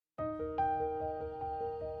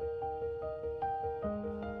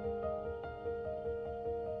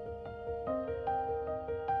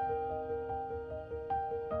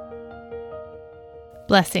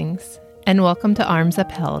Blessings, and welcome to Arms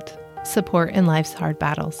Upheld, Support in Life's Hard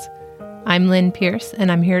Battles. I'm Lynn Pierce,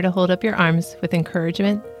 and I'm here to hold up your arms with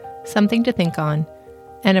encouragement, something to think on,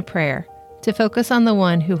 and a prayer to focus on the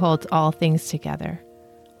one who holds all things together,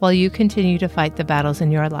 while you continue to fight the battles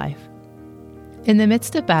in your life. In the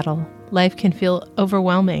midst of battle, life can feel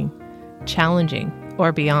overwhelming, challenging,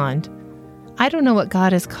 or beyond. I don't know what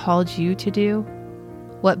God has called you to do,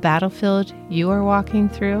 what battlefield you are walking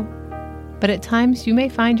through, but at times you may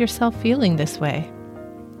find yourself feeling this way.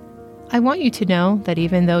 I want you to know that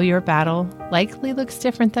even though your battle likely looks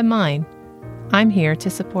different than mine, I'm here to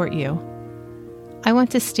support you. I want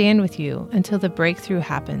to stand with you until the breakthrough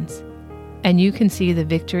happens, and you can see the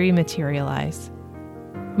victory materialize.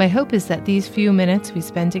 My hope is that these few minutes we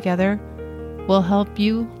spend together will help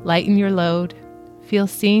you lighten your load, feel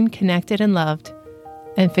seen, connected, and loved,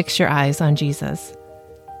 and fix your eyes on Jesus.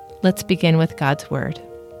 Let's begin with God's Word.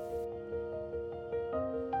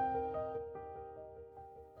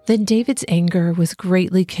 Then David's anger was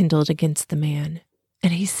greatly kindled against the man,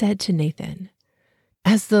 and he said to Nathan,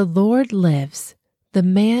 "As the Lord lives, the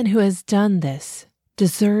man who has done this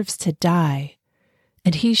deserves to die,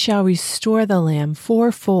 and he shall restore the lamb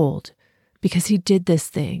fourfold, because he did this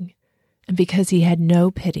thing, and because he had no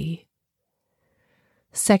pity."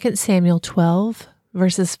 2 Samuel 12,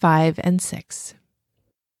 verses 5 and 6.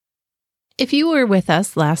 If you were with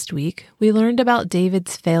us last week, we learned about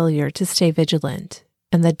David's failure to stay vigilant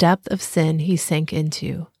and the depth of sin he sank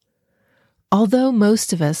into. Although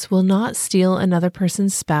most of us will not steal another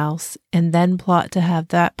person's spouse and then plot to have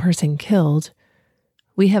that person killed,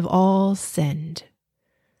 we have all sinned.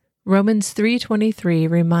 Romans 3:23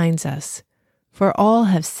 reminds us, "For all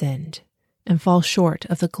have sinned and fall short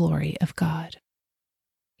of the glory of God."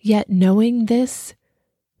 Yet knowing this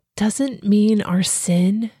doesn't mean our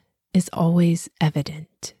sin is always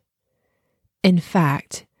evident. In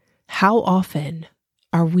fact, how often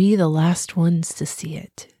are we the last ones to see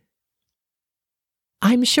it?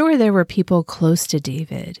 I'm sure there were people close to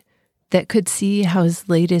David that could see how his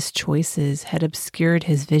latest choices had obscured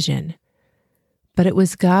his vision, but it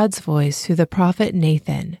was God's voice through the prophet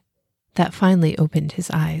Nathan that finally opened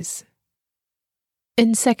his eyes.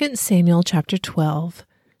 In 2 Samuel chapter 12,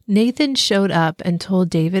 Nathan showed up and told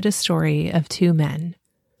David a story of two men,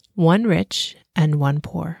 one rich and one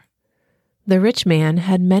poor. The rich man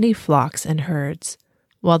had many flocks and herds,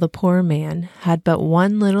 while the poor man had but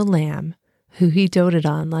one little lamb who he doted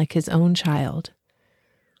on like his own child.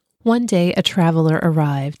 One day a traveler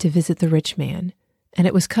arrived to visit the rich man, and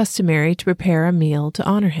it was customary to prepare a meal to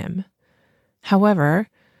honor him. However,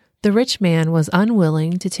 the rich man was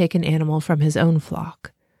unwilling to take an animal from his own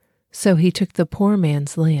flock, so he took the poor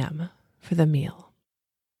man's lamb for the meal.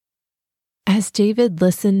 As David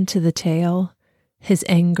listened to the tale, his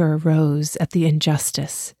anger rose at the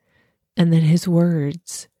injustice, and then his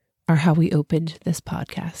words are how we opened this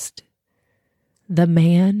podcast. The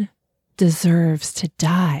man deserves to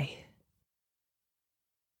die.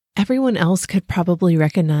 Everyone else could probably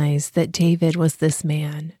recognize that David was this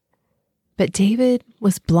man, but David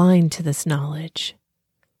was blind to this knowledge.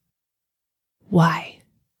 Why?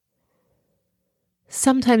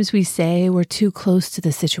 Sometimes we say we're too close to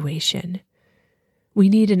the situation. We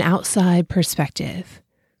need an outside perspective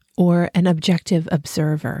or an objective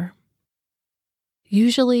observer.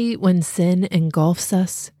 Usually, when sin engulfs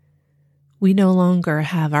us, we no longer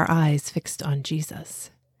have our eyes fixed on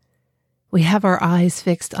Jesus. We have our eyes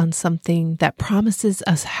fixed on something that promises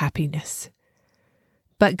us happiness.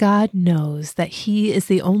 But God knows that He is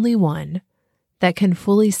the only one that can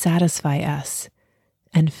fully satisfy us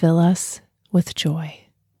and fill us with joy.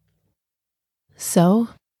 So,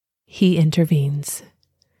 He intervenes.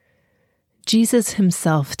 Jesus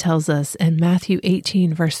Himself tells us in Matthew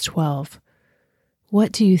 18, verse 12,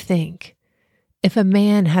 "What do you think? If a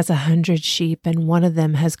man has 100 sheep and one of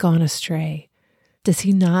them has gone astray, does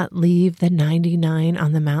he not leave the 99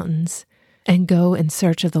 on the mountains and go in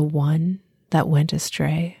search of the one that went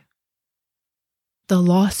astray?" The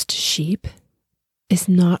lost sheep is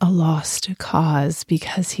not a lost cause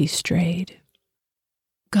because he strayed.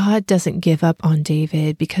 God doesn't give up on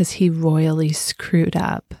David because he royally screwed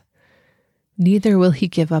up. Neither will He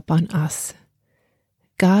give up on us.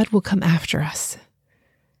 God will come after us.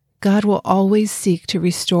 God will always seek to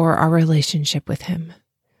restore our relationship with Him.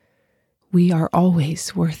 We are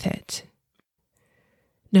always worth it.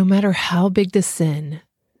 No matter how big the sin,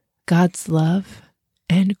 God's love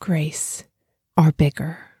and grace are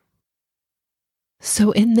bigger.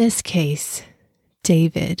 So in this case,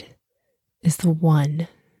 David is the one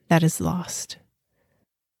that is lost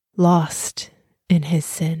in his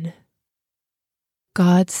sin.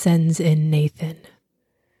 God sends in Nathan,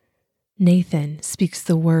 Nathan speaks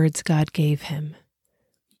the words God gave him.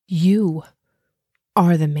 You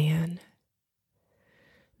are the man.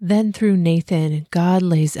 Then through Nathan, God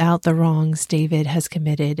lays out the wrongs David has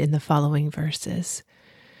committed in the following verses.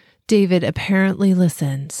 David apparently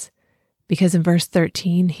listens because in verse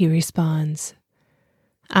 13 he responds,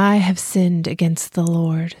 I have sinned against the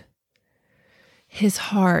Lord. His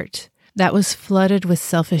heart, that was flooded with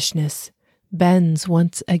selfishness, bends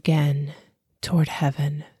once again toward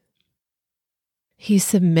heaven. He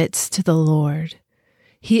submits to the Lord.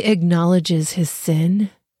 He acknowledges his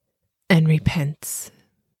sin and repents.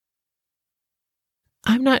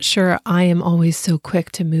 I'm not sure I am always so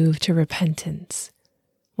quick to move to repentance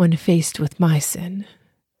when faced with my sin.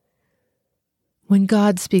 When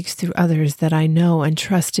God speaks through others that I know and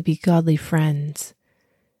trust to be godly friends,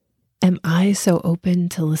 am I so open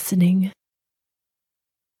to listening?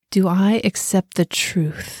 Do I accept the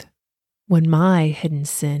truth when my hidden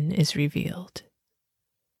sin is revealed?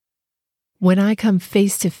 When I come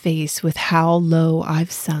face to face with how low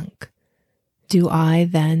I've sunk, do I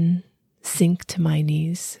then sink to my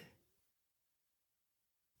knees?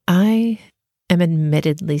 I am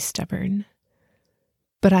admittedly stubborn,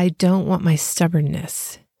 but I don't want my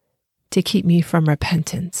stubbornness to keep me from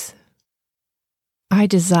repentance. I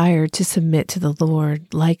desire to submit to the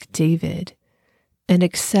Lord like David and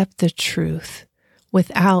accept the truth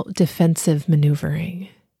without defensive maneuvering.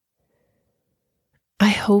 I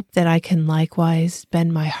hope that I can likewise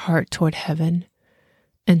bend my heart toward heaven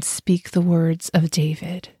and speak the words of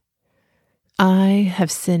David. I have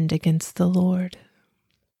sinned against the Lord.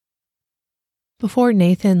 Before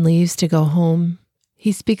Nathan leaves to go home,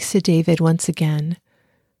 he speaks to David once again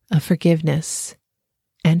of forgiveness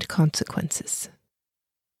and consequences.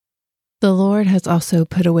 The Lord has also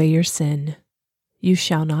put away your sin. You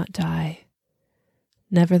shall not die.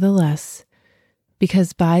 Nevertheless,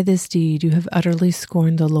 because by this deed you have utterly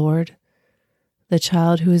scorned the Lord, the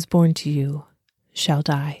child who is born to you shall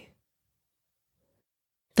die.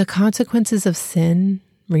 The consequences of sin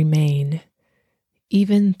remain,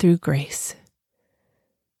 even through grace.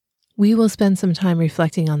 We will spend some time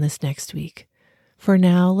reflecting on this next week. For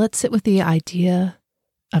now, let's sit with the idea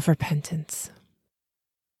of repentance.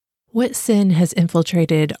 What sin has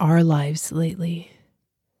infiltrated our lives lately?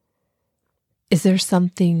 Is there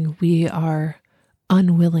something we are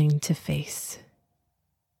unwilling to face?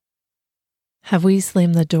 Have we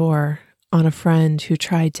slammed the door on a friend who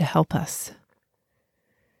tried to help us?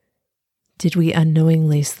 Did we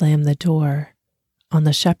unknowingly slam the door on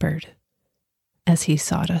the shepherd as he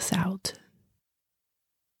sought us out?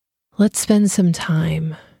 Let's spend some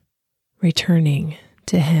time returning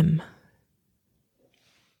to him.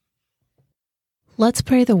 Let's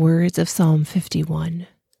pray the words of Psalm 51,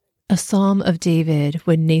 a psalm of David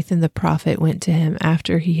when Nathan the prophet went to him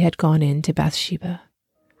after he had gone in to Bathsheba.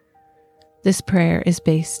 This prayer is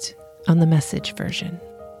based on the Message version.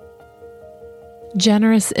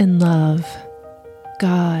 Generous in love,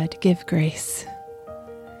 God, give grace.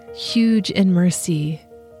 Huge in mercy,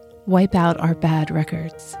 wipe out our bad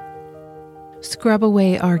records. Scrub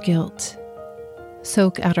away our guilt.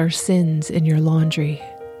 Soak out our sins in your laundry.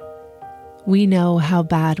 We know how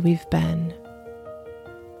bad we've been.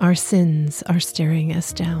 Our sins are staring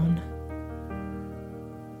us down.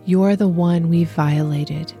 You're the one we've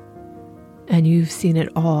violated, and you've seen it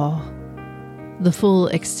all, the full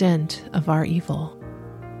extent of our evil.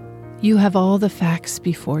 You have all the facts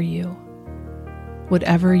before you.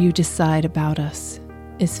 Whatever you decide about us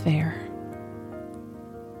is fair.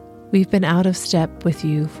 We've been out of step with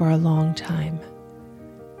you for a long time,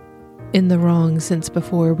 in the wrong since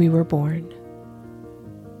before we were born.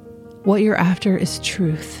 What you're after is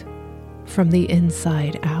truth from the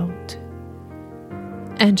inside out.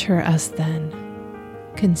 Enter us then,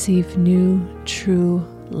 conceive new, true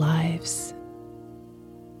lives.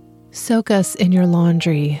 Soak us in your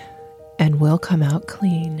laundry, and we'll come out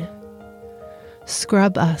clean.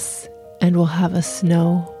 Scrub us, and we'll have a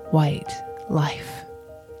snow-white life.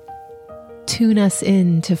 Tune us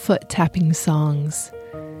in to foot-tapping songs.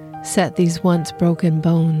 Set these once broken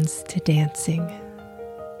bones to dancing.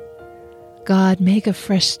 God, make a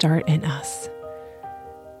fresh start in us.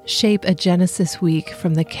 Shape a Genesis week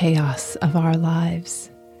from the chaos of our lives.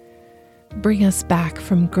 Bring us back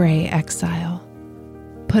from gray exile.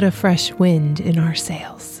 Put a fresh wind in our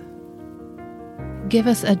sails. Give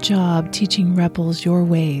us a job teaching rebels your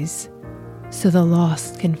ways so the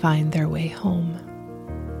lost can find their way home.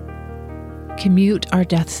 Commute our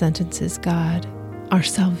death sentences, God, our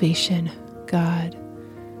salvation, God,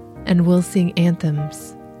 and we'll sing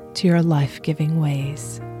anthems to your life-giving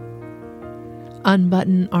ways.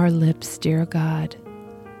 Unbutton our lips, dear God.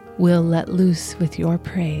 we'll let loose with your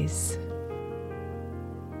praise.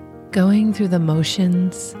 Going through the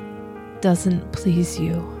motions doesn't please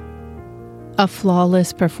you. A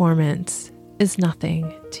flawless performance is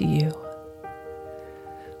nothing to you.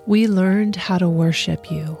 We learned how to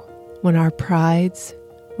worship you when our prides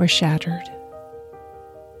were shattered.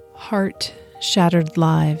 Heart-shattered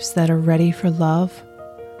lives that are ready for love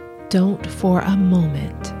don't for a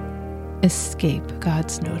moment escape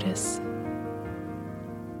God's notice.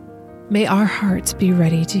 May our hearts be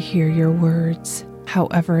ready to hear your words,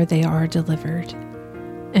 however they are delivered,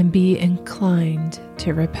 and be inclined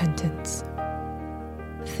to repentance.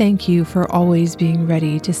 Thank you for always being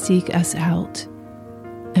ready to seek us out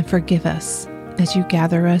and forgive us as you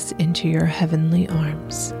gather us into your heavenly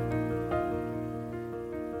arms.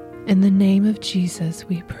 In the name of Jesus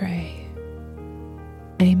we pray.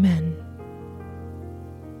 Amen.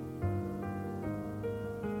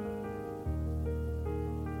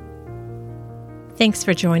 Thanks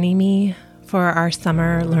for joining me for our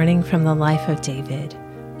summer learning from the life of David,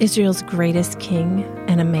 Israel's greatest king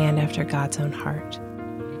and a man after God's own heart.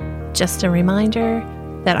 Just a reminder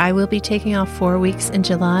that I will be taking off 4 weeks in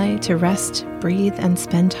July to rest, breathe, and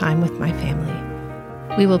spend time with my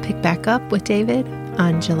family. We will pick back up with David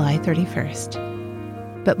on July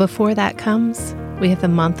 31st. But before that comes, we have the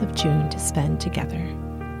month of June to spend together.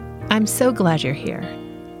 I'm so glad you're here.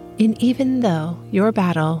 And even though your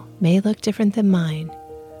battle may look different than mine,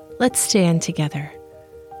 let's stand together.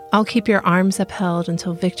 I'll keep your arms upheld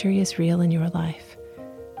until victory is real in your life.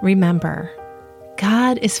 Remember,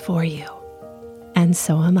 God is for you, and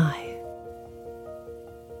so am I.